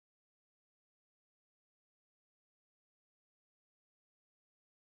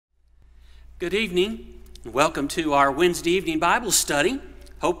Good evening, and welcome to our Wednesday evening Bible study.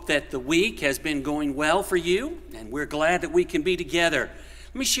 Hope that the week has been going well for you, and we're glad that we can be together.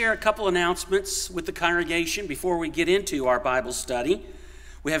 Let me share a couple announcements with the congregation before we get into our Bible study.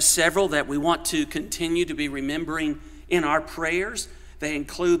 We have several that we want to continue to be remembering in our prayers. They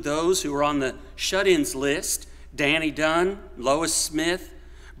include those who are on the shut-ins list: Danny Dunn, Lois Smith,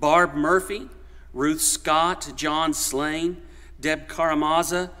 Barb Murphy, Ruth Scott, John Slane, Deb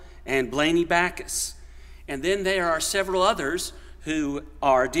Karamazza, and Blaney Backus. And then there are several others who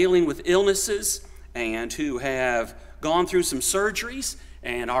are dealing with illnesses and who have gone through some surgeries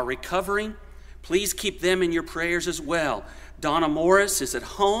and are recovering. Please keep them in your prayers as well. Donna Morris is at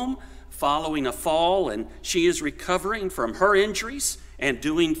home following a fall, and she is recovering from her injuries and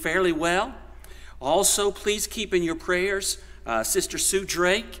doing fairly well. Also, please keep in your prayers Sister Sue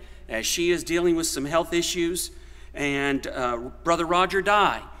Drake as she is dealing with some health issues, and Brother Roger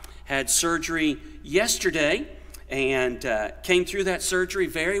Dye had surgery yesterday and came through that surgery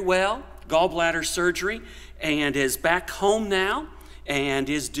very well, gallbladder surgery, and is back home now and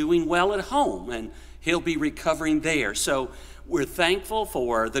is doing well at home, and he'll be recovering there. So we're thankful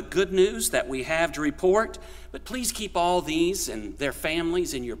for the good news that we have to report, but please keep all these and their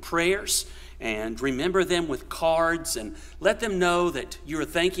families in your prayers and remember them with cards and let them know that you're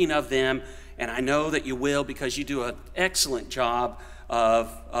thinking of them, and I know that you will because you do an excellent job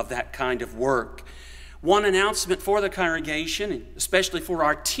of that kind of work. One announcement for the congregation, especially for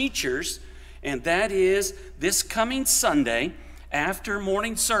our teachers, and that is this coming Sunday after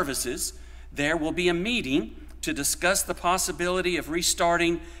morning services, there will be a meeting to discuss the possibility of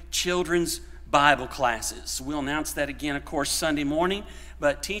restarting children's Bible classes. We'll announce that again, of course, Sunday morning,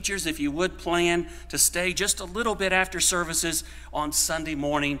 but teachers, if you would plan to stay just a little bit after services on Sunday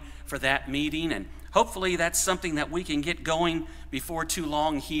morning for that meeting, and hopefully that's something that we can get going before too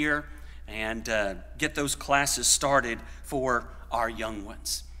long here and get those classes started for our young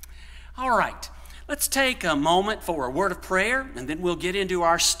ones. All right, let's take a moment for a word of prayer, and then we'll get into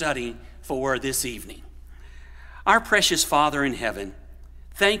our study for this evening. Our precious Father in heaven,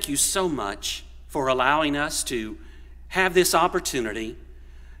 thank you so much for allowing us to have this opportunity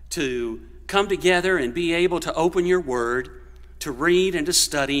to come together and be able to open your word, to read and to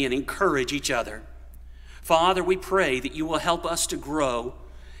study and encourage each other. Father, we pray that you will help us to grow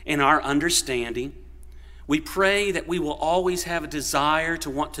in our understanding. We pray that we will always have a desire to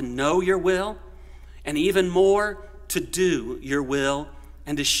want to know your will, and even more to do your will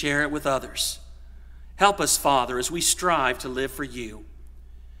and to share it with others. Help us, Father, as we strive to live for you.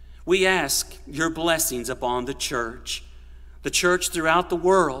 We ask your blessings upon the church throughout the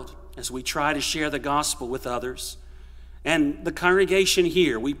world, as we try to share the gospel with others. And the congregation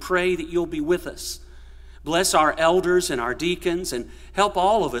here, we pray that you'll be with us. Bless our elders and our deacons and help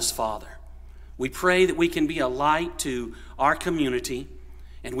all of us, Father. We pray that we can be a light to our community,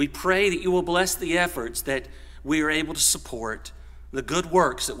 and we pray that you will bless the efforts that we are able to support, the good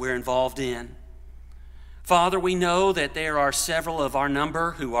works that we're involved in. Father, we know that there are several of our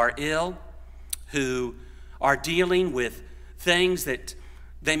number who are ill, who are dealing with things that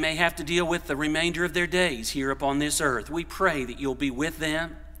they may have to deal with the remainder of their days here upon this earth. We pray that you'll be with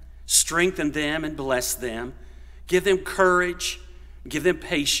them, strengthen them, and bless them. Give them courage, give them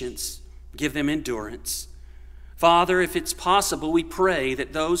patience, give them endurance. Father, if it's possible, we pray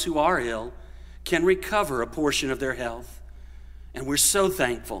that those who are ill can recover a portion of their health. And we're so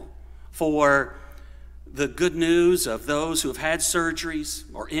thankful for the good news of those who have had surgeries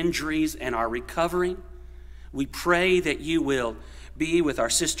or injuries and are recovering. We pray that you will be with our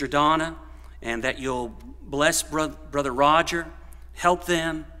sister Donna and that you'll bless Brother Roger, help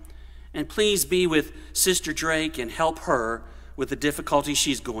them, and please be with Sister Drake and help her with the difficulty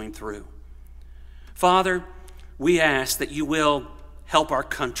she's going through. Father, we ask that you will help our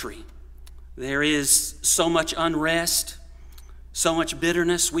country. There is so much unrest, so much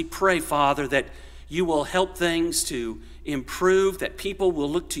bitterness. We pray, Father, that you will help things to improve, that people will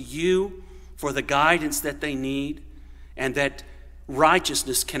look to you for the guidance that they need, and that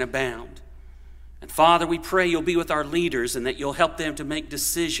righteousness can abound. And Father, we pray you'll be with our leaders and that you'll help them to make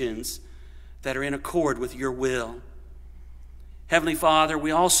decisions that are in accord with your will. Heavenly Father,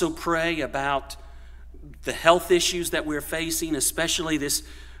 we also pray about the health issues that we're facing, especially this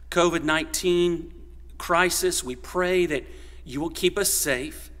COVID-19 crisis. We pray that you will keep us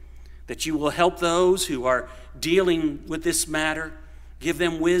safe, that you will help those who are dealing with this matter, give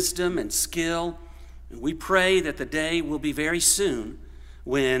them wisdom and skill. And we pray that the day will be very soon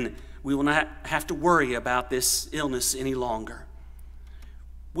when we will not have to worry about this illness any longer.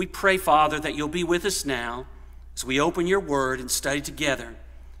 We pray, Father, that you'll be with us now as we open your word and study together.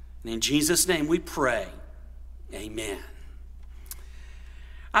 And in Jesus' name we pray, amen.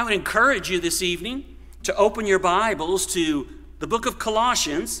 I would encourage you this evening to open your Bibles to the book of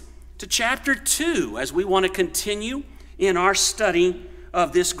Colossians, to chapter 2, as we want to continue in our study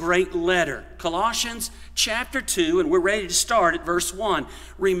of this great letter. Colossians chapter 2, and we're ready to start at verse 1.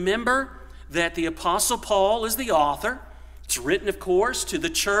 Remember that the Apostle Paul is the author. It's written, of course, to the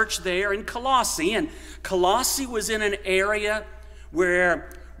church there in Colossae, and Colossae was in an area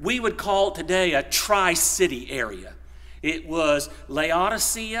where we would call it today a tri-city area. It was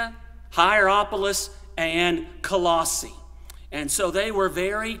Laodicea, Hierapolis, and Colossae. And so they were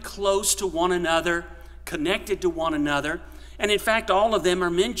very close to one another, connected to one another. And in fact, all of them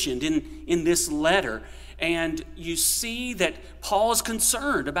are mentioned in this letter. And you see that Paul is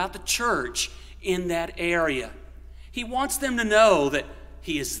concerned about the church in that area. He wants them to know that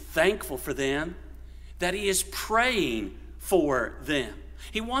he is thankful for them, that he is praying for them.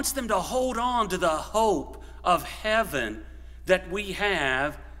 He wants them to hold on to the hope of heaven that we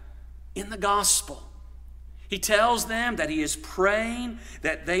have in the gospel. He tells them that he is praying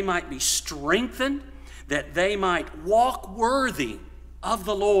that they might be strengthened, that they might walk worthy of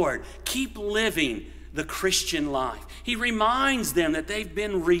the Lord, keep living the Christian life. He reminds them that they've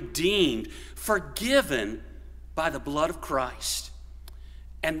been redeemed, forgiven by the blood of Christ.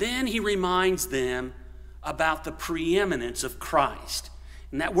 And then he reminds them about the preeminence of Christ.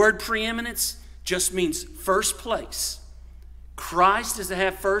 And that word preeminence just means first place. Christ is to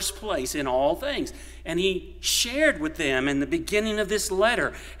have first place in all things. And he shared with them in the beginning of this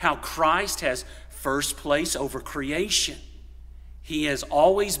letter how Christ has first place over creation. He has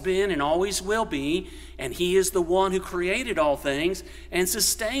always been and always will be, and he is the one who created all things and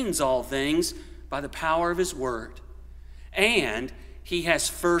sustains all things by the power of his word. And he has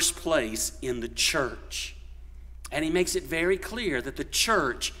first place in the church. And he makes it very clear that the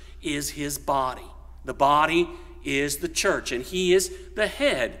church is his body. The body is the church, and he is the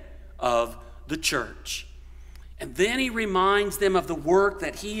head of the church. And then he reminds them of the work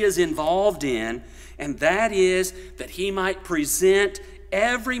that he is involved in, and that is that he might present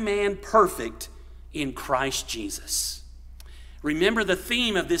every man perfect in Christ Jesus. Remember, the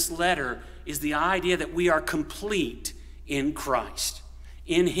theme of this letter is the idea that we are complete in Christ.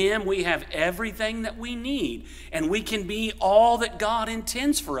 In him we have everything that we need, and we can be all that God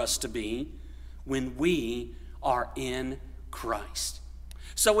intends for us to be when we are in Christ.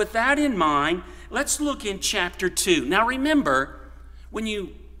 So with that in mind, let's look in chapter 2. Now remember, when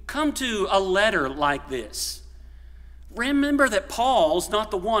you come to a letter like this, remember that Paul's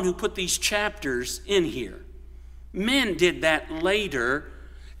not the one who put these chapters in here. Men did that later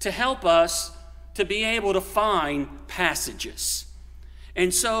to help us to be able to find passages.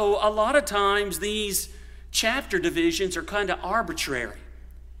 And so a lot of times these chapter divisions are kind of arbitrary.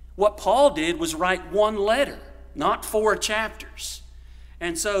 What Paul did was write one letter, not 4 chapters.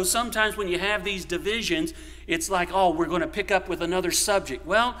 And so sometimes when you have these divisions, it's like, oh, we're going to pick up with another subject.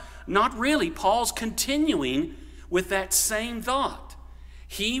 Well, not really. Paul's continuing with that same thought.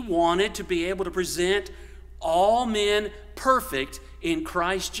 He wanted to be able to present all men perfect in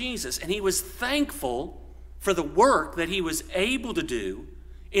Christ Jesus. And he was thankful for the work that he was able to do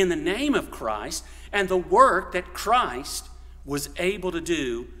in the name of Christ and the work that Christ was able to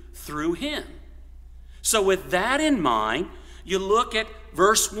do through him. So with that in mind, you look at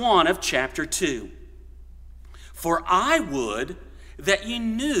verse 1 of chapter 2. For I would that ye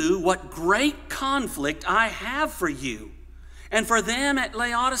knew what great conflict I have for you, and for them at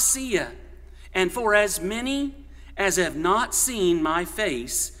Laodicea, and for as many as have not seen my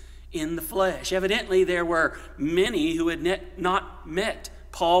face in the flesh. Evidently, there were many who had not met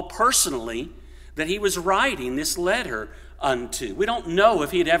Paul personally that he was writing this letter unto. We don't know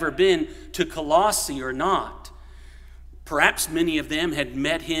if he had ever been to Colossae or not. Perhaps many of them had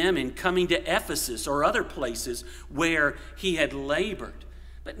met him in coming to Ephesus or other places where he had labored.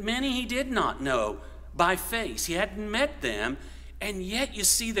 But many he did not know by face. He hadn't met them, and yet you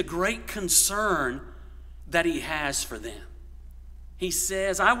see the great concern that he has for them. He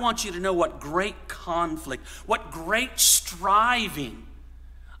says, I want you to know what great conflict, what great striving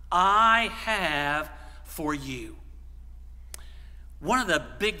I have for you. One of the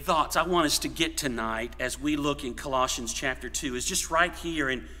big thoughts I want us to get tonight as we look in Colossians chapter 2 is just right here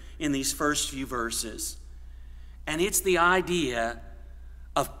in these first few verses. And it's the idea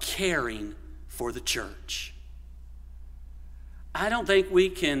of caring for the church. I don't think we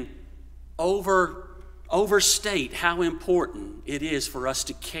can overstate how important it is for us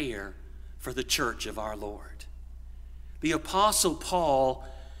to care for the church of our Lord. The Apostle Paul,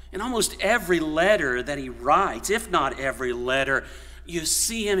 in almost every letter that he writes, if not every letter, you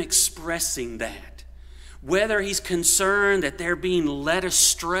see him expressing that. Whether he's concerned that they're being led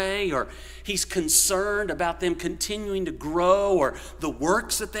astray, or he's concerned about them continuing to grow, or the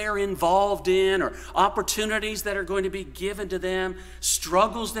works that they're involved in, or opportunities that are going to be given to them,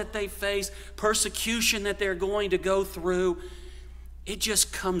 struggles that they face, persecution that they're going to go through, it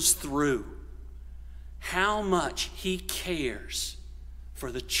just comes through how much he cares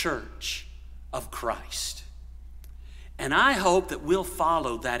for the church of Christ. And I hope that we'll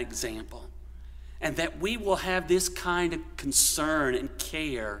follow that example, and that we will have this kind of concern and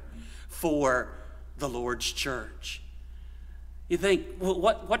care for the Lord's church. You think, well,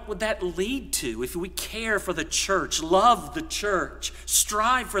 what would that lead to if we care for the church, love the church,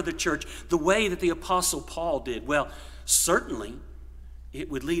 strive for the church the way that the Apostle Paul did? Well, certainly it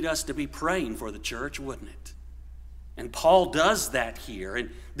would lead us to be praying for the church, wouldn't it? And Paul does that here.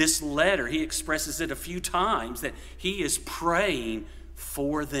 In this letter, he expresses it a few times that he is praying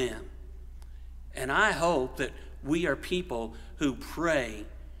for them. And I hope that we are people who pray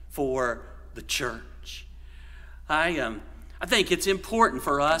for the church. I think it's important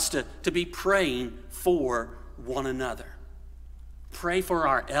for us to be praying for one another. Pray for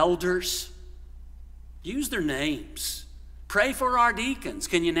our elders. Use their names. Pray for our deacons.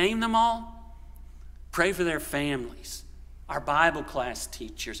 Can you name them all? Pray for their families, our Bible class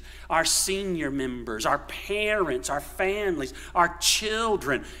teachers, our senior members, our parents, our families, our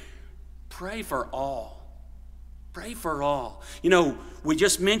children. Pray for all. Pray for all. You know, we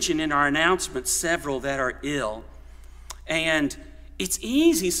just mentioned in our announcement several that are ill. And it's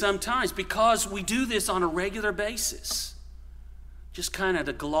easy sometimes, because we do this on a regular basis, just kind of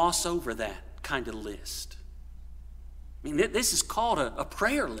to gloss over that kind of list. I mean, this is called a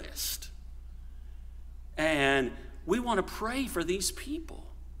prayer list. And we want to pray for these people.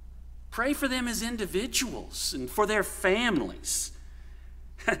 Pray for them as individuals and for their families.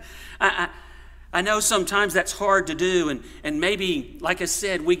 I know sometimes that's hard to do, and maybe, like I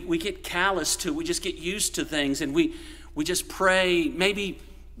said, we get callous to it. We just get used to things, and we just pray. Maybe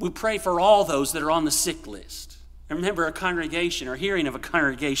we pray for all those that are on the sick list. I remember a congregation, or hearing of a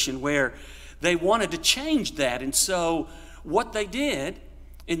congregation, where they wanted to change that, and so what they did,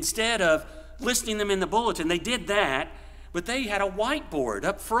 instead of listing them in the bulletin, they did that, but they had a whiteboard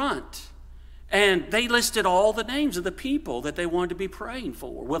up front. And they listed all the names of the people that they wanted to be praying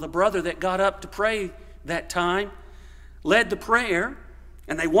for. Well, the brother that got up to pray that time led the prayer,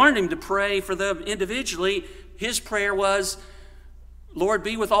 and they wanted him to pray for them individually. His prayer was, Lord,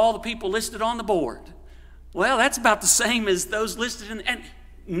 be with all the people listed on the board. Well, that's about the same as those listed, and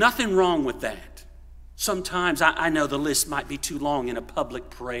nothing wrong with that. Sometimes I know the list might be too long in a public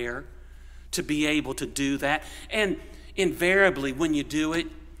prayer to be able to do that. And invariably, when you do it,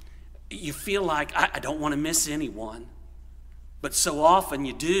 you feel like, I don't want to miss anyone. But so often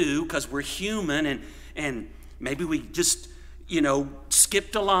you do, because we're human, and maybe we just,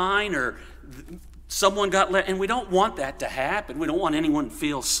 skipped a line, or someone got let, and we don't want that to happen. We don't want anyone to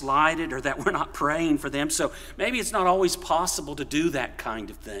feel slighted or that we're not praying for them. So maybe it's not always possible to do that kind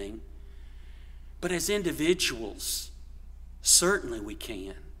of thing. But as individuals, certainly we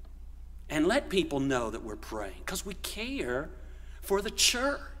can. And let people know that we're praying, because we care for the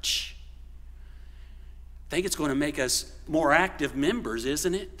church. I think it's going to make us more active members,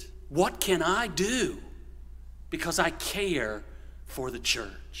 isn't it? What can I do because I care for the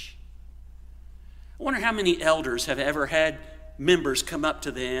church? I wonder how many elders have ever had members come up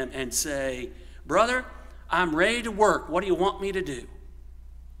to them and say, brother, I'm ready to work. What do you want me to do?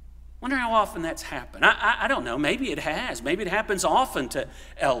 I wonder how often that's happened. I don't know. Maybe it has. Maybe it happens often to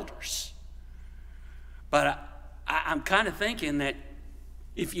elders. But I'm kind of thinking that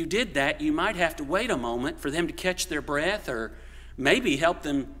if you did that, you might have to wait a moment for them to catch their breath, or maybe help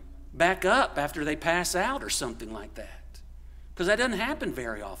them back up after they pass out or something like that. Because that doesn't happen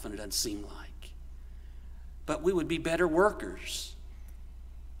very often, it doesn't seem like. But we would be better workers.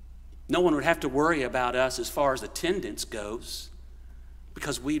 No one would have to worry about us as far as attendance goes,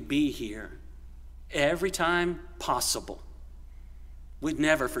 because we'd be here every time possible. We'd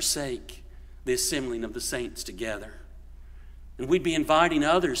never forsake the assembling of the saints together. And we'd be inviting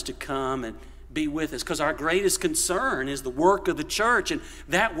others to come and be with us, because our greatest concern is the work of the church, and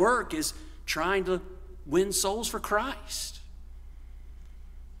that work is trying to win souls for Christ.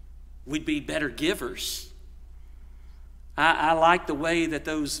 We'd be better givers. I like the way that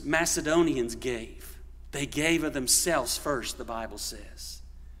those Macedonians gave. They gave of themselves first, the Bible says.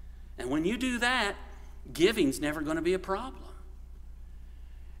 And when you do that, giving's never going to be a problem.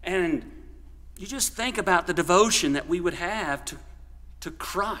 And you just think about the devotion that we would have to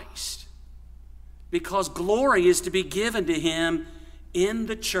Christ, because glory is to be given to him in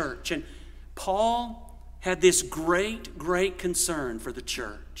the church. And Paul had this great, great concern for the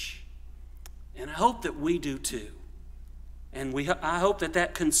church. And I hope that we do too. And I hope that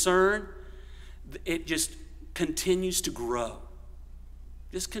that concern, it just continues to grow.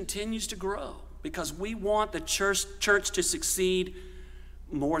 Just continues to grow. Because we want the church to succeed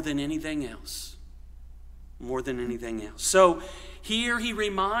more than anything else. More than anything else. So here he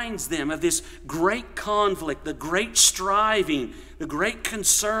reminds them of this great conflict, the great striving, the great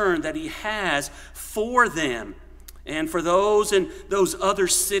concern that he has for them and for those in those other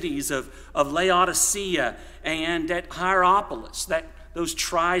cities of Laodicea and at Hierapolis, those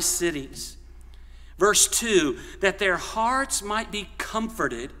tri-cities. Verse 2, that their hearts might be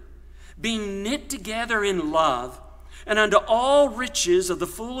comforted, being knit together in love, and unto all riches of the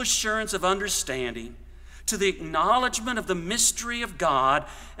full assurance of understanding, to the acknowledgement of the mystery of God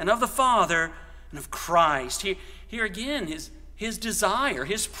and of the Father and of Christ. Here again, his desire,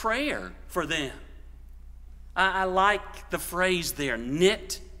 his prayer for them. I like the phrase there,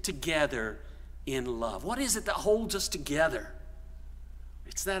 knit together in love. What is it that holds us together?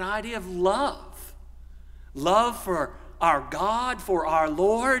 It's that idea of love. Love for our God, for our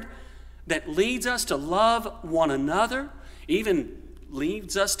Lord, that leads us to love one another, even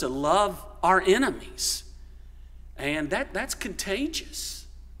leads us to love our enemies. And that's contagious.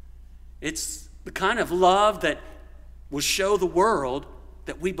 It's the kind of love that will show the world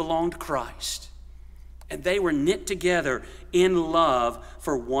that we belong to Christ. And they were knit together in love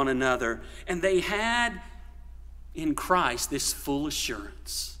for one another. And they had in Christ this full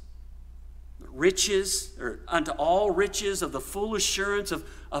assurance. Riches, or unto all riches of the full assurance of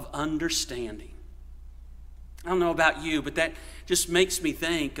understanding. I don't know about you, but that just makes me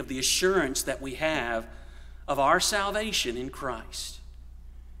think of the assurance that we have of our salvation in Christ.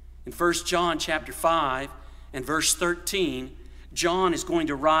 In 1 John chapter 5 and verse 13, John is going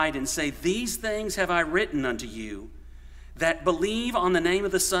to write and say, "These things have I written unto you, that believe on the name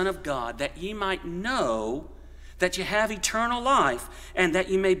of the Son of God, that ye might know that ye have eternal life, and that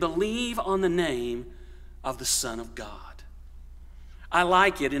ye may believe on the name of the Son of God." I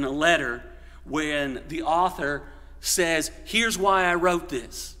like it in a letter when the author says, "Here's why I wrote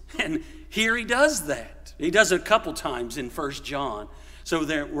this." And here he does that. He does it a couple times in 1 John. So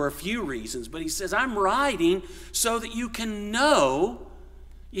there were a few reasons. But he says, I'm writing so that you can know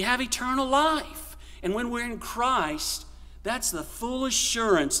you have eternal life. And when we're in Christ, that's the full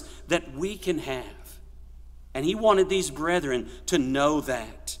assurance that we can have. And he wanted these brethren to know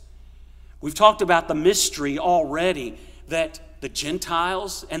that. We've talked about the mystery already, that the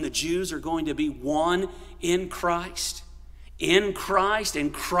Gentiles and the Jews are going to be one in Christ. In Christ,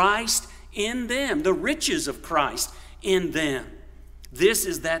 and Christ in them. The riches of Christ in them. This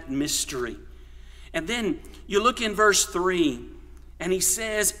is that mystery. And then you look in verse 3, and he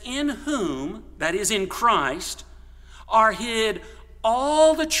says, "In whom," that is in Christ, "are hid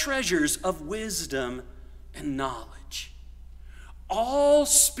all the treasures of wisdom and knowledge." All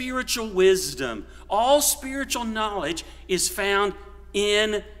spiritual wisdom, all spiritual knowledge is found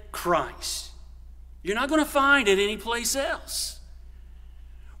in Christ. You're not going to find it anyplace else.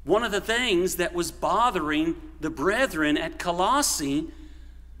 One of the things that was bothering the brethren at Colossae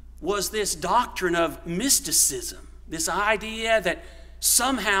was this doctrine of mysticism, this idea that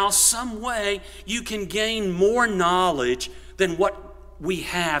somehow, some way, you can gain more knowledge than what we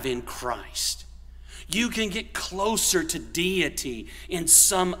have in Christ. You can get closer to deity in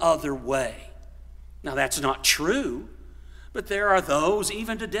some other way. Now, that's not true, but there are those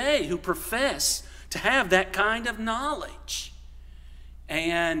even today who profess to have that kind of knowledge.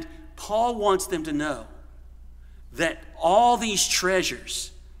 And Paul wants them to know that all these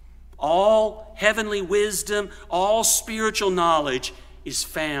treasures, all heavenly wisdom, all spiritual knowledge is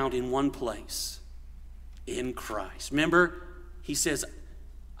found in one place, in Christ. Remember, he says,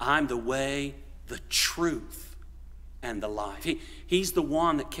 I'm the way, the truth, and the life. He's the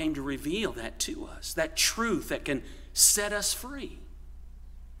one that came to reveal that to us, that truth that can set us free.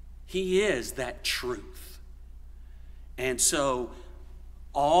 He is that truth. And so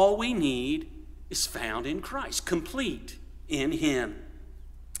all we need is found in Christ, complete in him.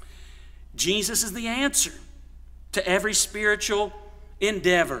 Jesus is the answer to every spiritual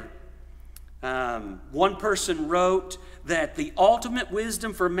endeavor. One person wrote that the ultimate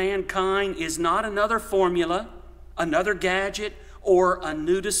wisdom for mankind is not another formula, another gadget, or a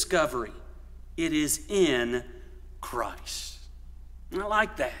new discovery. It is in Christ. And I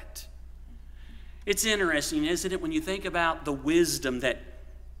like that. It's interesting, isn't it, when you think about the wisdom that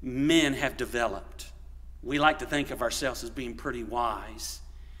men have developed. We like to think of ourselves as being pretty wise.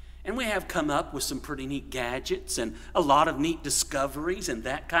 And we have come up with some pretty neat gadgets and a lot of neat discoveries and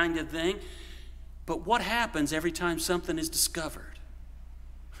that kind of thing. But what happens every time something is discovered?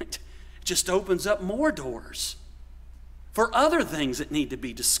 It just opens up more doors for other things that need to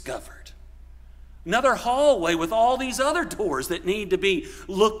be discovered. Another hallway with all these other doors that need to be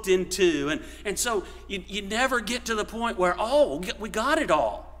looked into. And so you never get to the point where, oh, we got it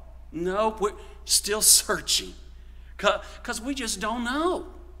all. Nope, we're still searching because we just don't know.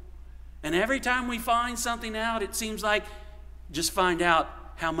 And every time we find something out, it seems like just find out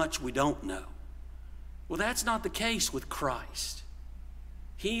how much we don't know. Well, that's not the case with Christ.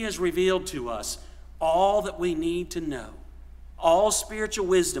 He has revealed to us all that we need to know. All spiritual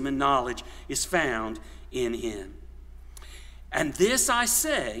wisdom and knowledge is found in him. And this I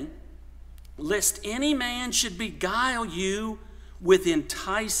say, lest any man should beguile you with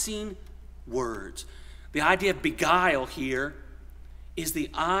enticing words. The idea of beguile here is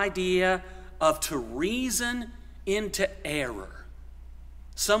the idea of to reason into error.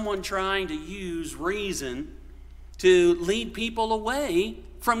 Someone trying to use reason to lead people away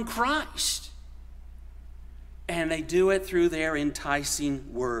from Christ. And they do it through their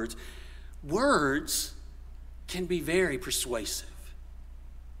enticing words. Words can be very persuasive.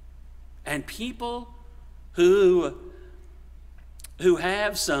 And people who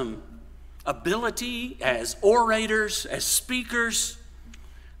have some ability as orators, as speakers,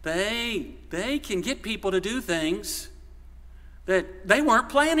 they can get people to do things that they weren't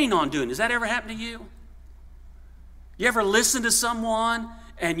planning on doing. Does that ever happen to you? You ever listen to someone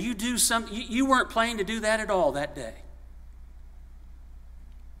and you do something, you weren't planning to do that at all that day?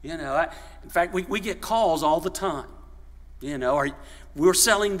 You know, in fact, we get calls all the time. You know, or we're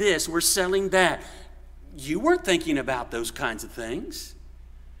selling this, we're selling that. You weren't thinking about those kinds of things.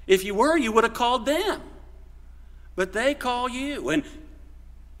 If you were, you would have called them. But they call you. And,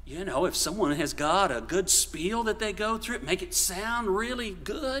 you know, if someone has got a good spiel that they go through, make it sound really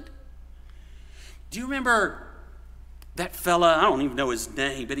good. Do you remember that fella, I don't even know his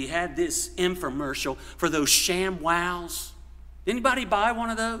name, but he had this infomercial for those ShamWows? Anybody buy one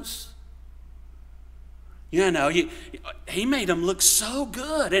of those? You know, he made them look so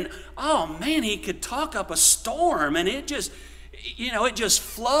good. And, oh, man, he could talk up a storm. And it just, you know, it just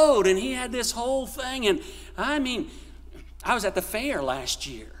flowed. And he had this whole thing. And, I mean, I was at the fair last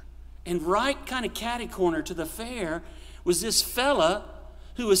year. And right kind of catty corner to the fair was this fella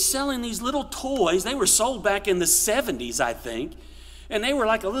who was selling these little toys. They were sold back in the 70s, I think. And they were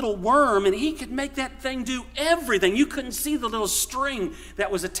like a little worm, and he could make that thing do everything. You couldn't see the little string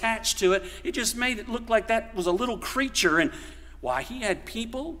that was attached to it. It just made it look like that was a little creature. And why, he had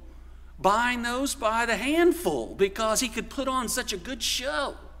people buying those by the handful because he could put on such a good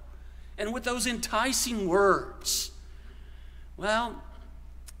show. And with those enticing words. Well,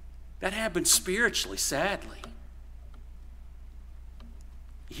 that happens spiritually, sadly.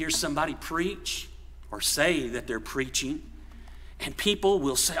 You hear somebody preach or say that they're preaching, and people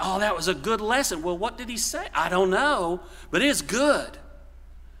will say, oh, that was a good lesson. Well, what did he say? I don't know, but it's good.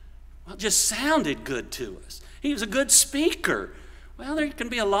 Well, it just sounded good to us. He was a good speaker. Well, there can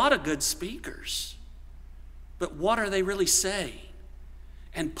be a lot of good speakers. But what are they really saying?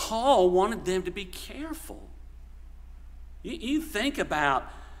 And Paul wanted them to be careful. You think about,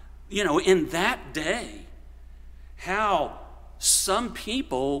 you know, in that day, how some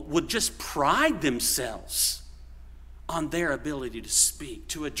people would just pride themselves on their ability to speak,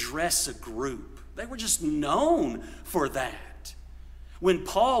 to address a group. They were just known for that. When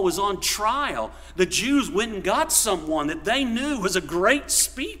Paul was on trial, the Jews went and got someone that they knew was a great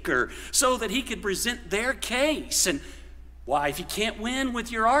speaker so that he could present their case. And why, if you can't win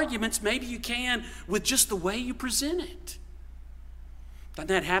with your arguments, maybe you can with just the way you present it. Doesn't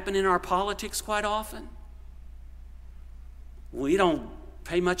that happen in our politics quite often? We don't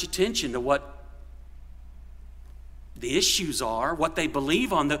pay much attention to what the issues are, what they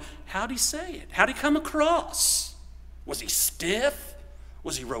believe on. How'd he say it? How'd he come across? Was he stiff?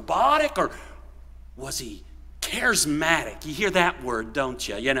 Was he robotic? Or was he charismatic? You hear that word, don't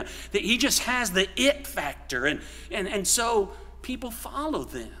you? You know, that he just has the it factor, and so people follow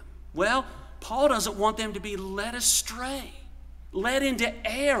them. Well, Paul doesn't want them to be led astray, led into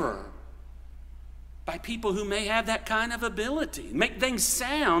error by people who may have that kind of ability, make things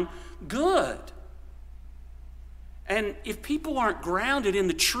sound good. And if people aren't grounded in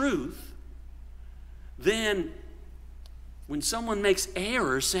the truth, then when someone makes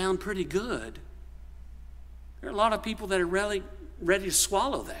errors sound pretty good, there are a lot of people that are really ready to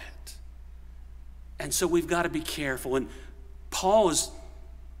swallow that. And so we've got to be careful. And Paul is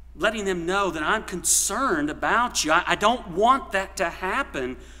letting them know that I'm concerned about you. I don't want that to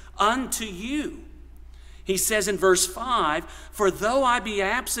happen unto you. He says in verse 5, for though I be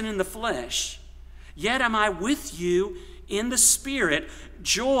absent in the flesh, yet am I with you in the Spirit,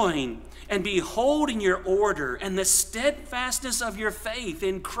 joying and beholding your order and the steadfastness of your faith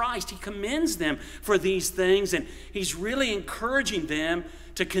in Christ. He commends them for these things, and he's really encouraging them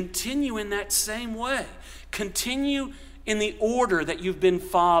to continue in that same way. Continue in the order that you've been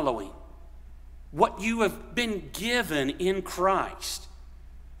following, what you have been given in Christ,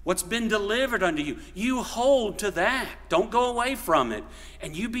 what's been delivered unto you. You hold to that. Don't go away from it,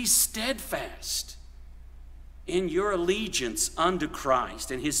 and you be steadfast in your allegiance unto Christ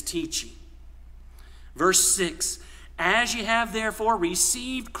and his teaching. Verse 6, as ye have therefore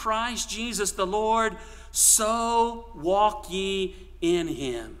received Christ Jesus the Lord, so walk ye in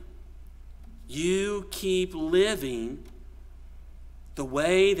him. You keep living the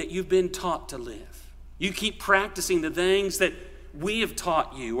way that you've been taught to live. You keep practicing the things that we have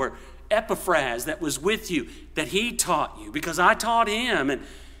taught you, or Epaphras that was with you, that he taught you, because I taught him. And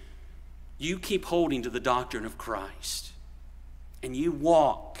you keep holding to the doctrine of Christ, and you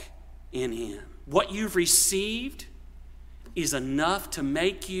walk in him. What you've received is enough to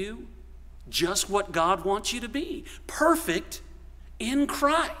make you just what God wants you to be, perfect in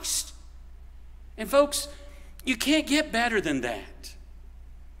Christ. And folks, you can't get better than that.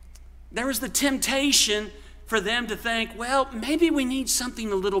 There was the temptation for them to think, well, maybe we need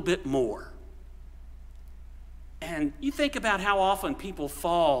something a little bit more. And you think about how often people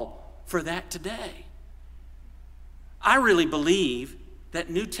fall for that today. I really believe that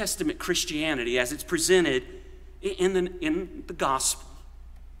New Testament Christianity, as it's presented in the gospel,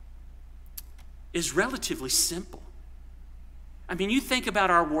 is relatively simple. I mean, you think about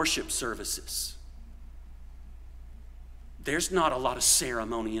our worship services. There's not a lot of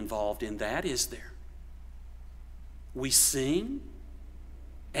ceremony involved in that, is there? We sing.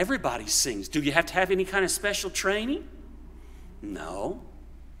 Everybody sings. Do you have to have any kind of special training? No.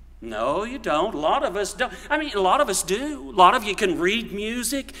 No, you don't. A lot of us don't. I mean, a lot of us do. A lot of you can read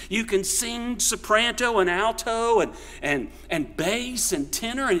music. You can sing soprano and alto and bass and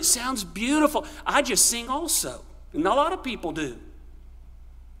tenor, and it sounds beautiful. I just sing also, and a lot of people do.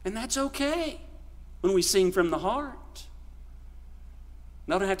 And that's okay when we sing from the heart.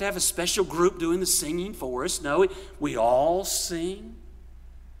 No, don't have to have a special group doing the singing for us. No, we all sing.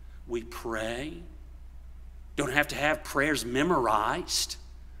 We pray. Don't have to have prayers memorized.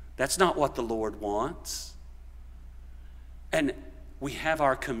 That's not what the Lord wants. And we have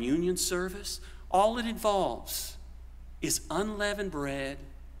our communion service. All it involves is unleavened bread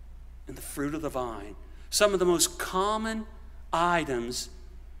and the fruit of the vine. Some of the most common items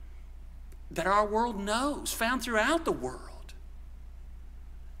that our world knows, found throughout the world.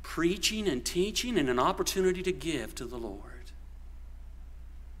 Preaching and teaching and an opportunity to give to the Lord.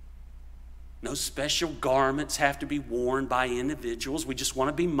 No special garments have to be worn by individuals. We just want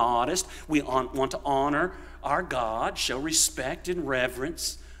to be modest. We want to honor our God, show respect and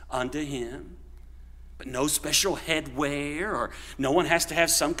reverence unto him. But no special headwear, or no one has to have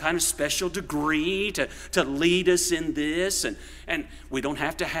some kind of special degree to lead us in this. And we don't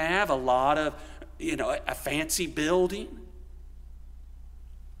have to have a lot of, a fancy building.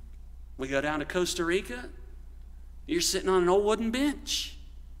 We go down to Costa Rica, you're sitting on an old wooden bench.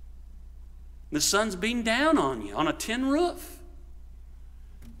 The sun's beating down on you on a tin roof.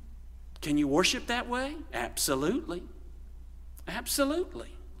 Can you worship that way? Absolutely.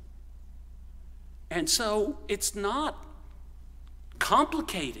 Absolutely. And so it's not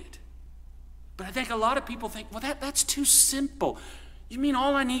complicated. But I think a lot of people think, well, that's too simple. You mean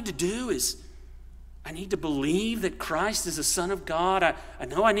all I need to do is I need to believe that Christ is the Son of God. I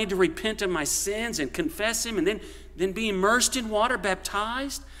know I need to repent of my sins and confess him, and then be immersed in water,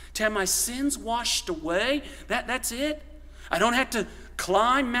 baptized, to have my sins washed away. That's it. I don't have to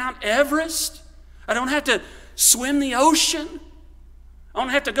climb Mount Everest. I don't have to swim the ocean. I don't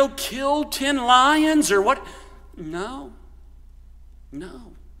have to go kill 10 lions or what. No.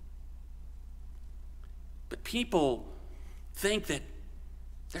 But people think that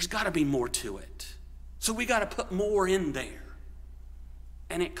there's got to be more to it. So we got to put more in there.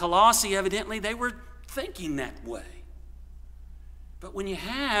 And at Colossae, evidently, they were thinking that way. But when you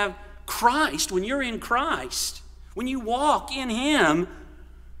have Christ, when you're in Christ, when you walk in him,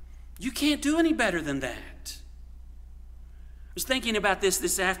 you can't do any better than that. I was thinking about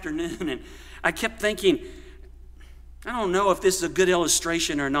this afternoon, and I kept thinking, I don't know if this is a good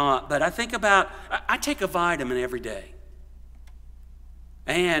illustration or not, but I take a vitamin every day.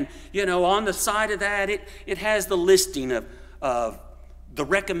 And, on the side of that, it has the listing of the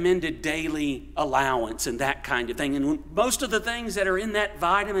recommended daily allowance and that kind of thing. And most of the things that are in that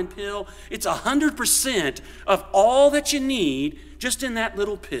vitamin pill, it's 100% of all that you need just in that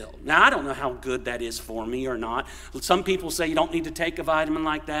little pill. Now, I don't know how good that is for me or not. Some people say you don't need to take a vitamin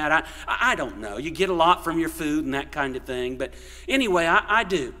like that. I don't know. You get a lot from your food and that kind of thing. But anyway, I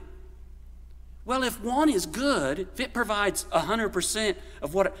do. Well, if one is good, if it provides 100%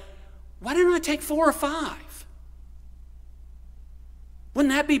 of what, why don't I take 4 or 5?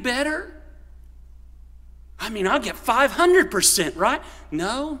 Wouldn't that be better? I mean, I'll get 500%, right?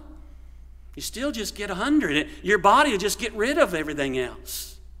 No, you still just get 100. Your body will just get rid of everything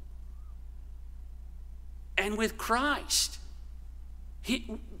else. And with Christ,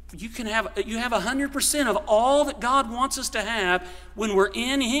 you have 100% of all that God wants us to have when we're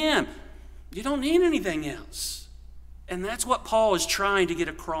in Him. You don't need anything else. And that's what Paul is trying to get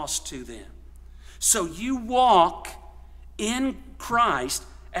across to them. So you walk in Christ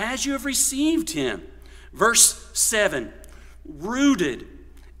as you have received Him. Verse 7, rooted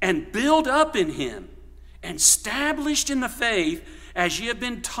and built up in Him, and established in the faith as ye have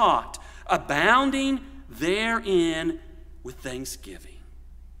been taught, abounding therein with thanksgiving.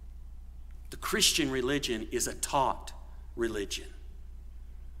 The Christian religion is a taught religion.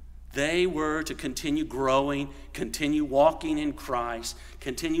 They were to continue growing, continue walking in Christ,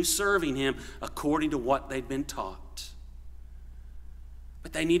 continue serving Him according to what they'd been taught.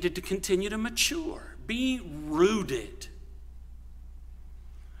 But they needed to continue to mature, be rooted.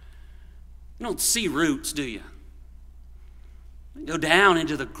 You don't see roots, do you? Go down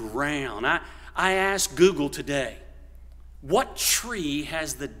into the ground. I asked Google today, what tree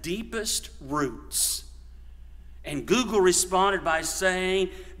has the deepest roots? And Google responded by saying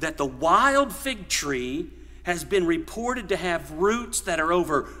that the wild fig tree has been reported to have roots that are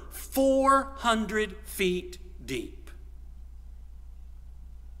over 400 feet deep.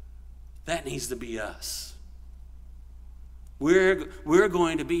 That needs to be us. We're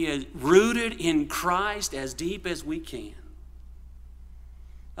going to be rooted in Christ as deep as we can.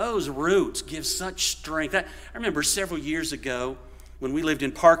 Those roots give such strength. I remember several years ago when we lived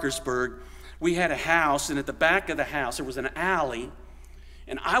in Parkersburg, we had a house, and at the back of the house there was an alley,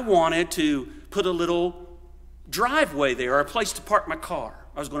 and I wanted to put a little driveway there, or a place to park my car.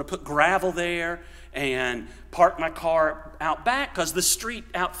 I was going to put gravel there and park my car out back because the street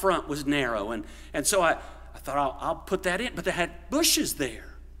out front was narrow. And so I thought I'll put that in, but they had bushes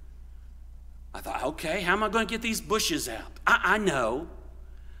there. I thought, okay, how am I going to get these bushes out? I know.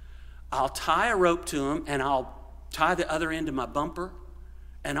 I'll tie a rope to them, and I'll tie the other end of my bumper,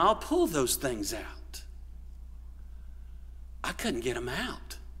 and I'll pull those things out. I couldn't get them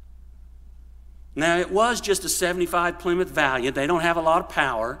out. Now, it was just a 75 Plymouth Valiant. They don't have a lot of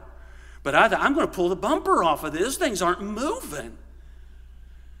power. But I thought, I'm going to pull the bumper off of this. Those things aren't moving.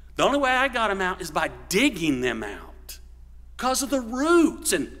 The only way I got them out is by digging them out because of the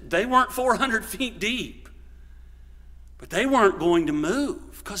roots. And they weren't 400 feet deep. But they weren't going to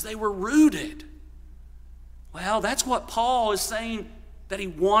move because they were rooted. Well, that's what Paul is saying that he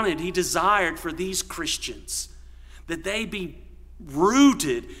wanted, he desired for these Christians. That they be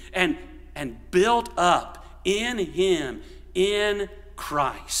rooted and built up in Him, in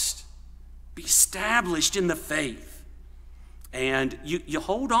Christ. Be established in the faith. And you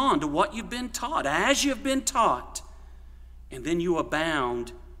hold on to what you've been taught, as you've been taught, and then you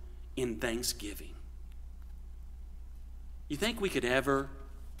abound in thanksgiving. You think we could ever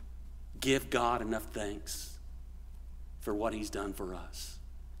give God enough thanks for what He's done for us?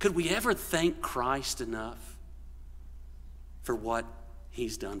 Could we ever thank Christ enough for what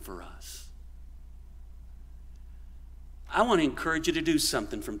He's done for us? I want to encourage you to do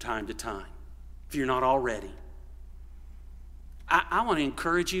something from time to time, if you're not already. I want to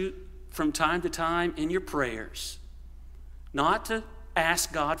encourage you from time to time in your prayers, not to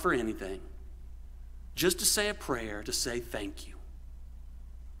ask God for anything, just to say a prayer to say thank you.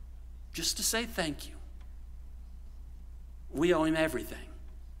 Just to say thank you. We owe Him everything.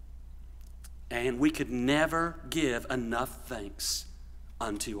 And we could never give enough thanks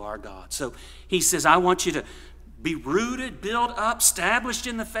unto our God. So he says, I want you to be rooted, built up, established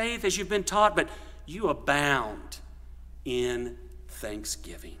in the faith as you've been taught, but you abound in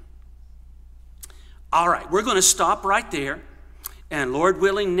thanksgiving. All right, we're going to stop right there. And Lord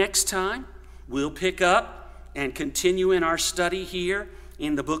willing, next time we'll pick up and continue in our study here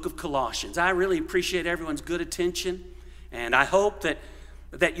in the book of Colossians. I really appreciate everyone's good attention. And I hope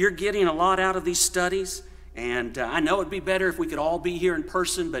that you're getting a lot out of these studies. And I know it'd be better if we could all be here in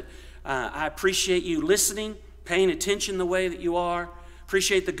person, but I appreciate you listening, paying attention the way that you are.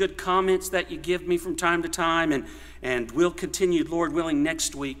 Appreciate the good comments that you give me from time to time, and we'll continue, Lord willing,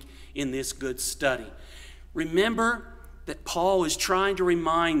 next week in this good study. Remember that Paul is trying to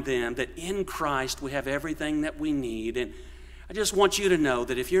remind them that in Christ we have everything that we need. And I just want you to know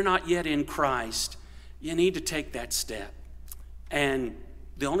that if you're not yet in Christ, you need to take that step. And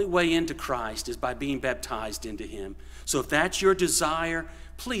the only way into Christ is by being baptized into him. So if that's your desire,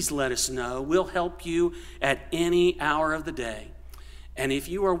 please let us know. We'll help you at any hour of the day. And if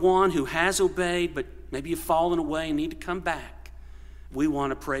you are one who has obeyed, but maybe you've fallen away and need to come back, we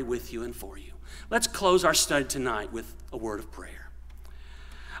want to pray with you and for you. Let's close our study tonight with a word of prayer.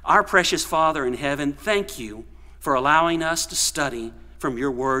 Our precious Father in heaven, thank you for allowing us to study from your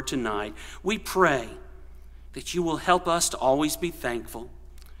word tonight. We pray that you will help us to always be thankful,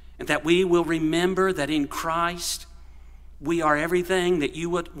 and that we will remember that in Christ we are everything that you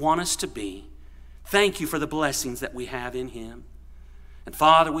would want us to be. Thank you for the blessings that we have in him. And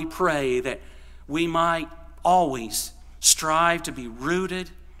Father, we pray that we might always strive to be rooted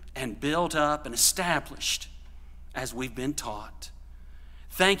and built up and established as we've been taught.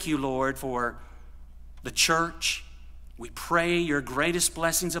 Thank you, Lord, for the church. We pray your greatest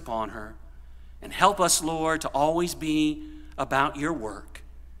blessings upon her. And help us, Lord, to always be about your work.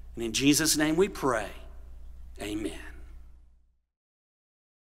 And in Jesus' name we pray. Amen.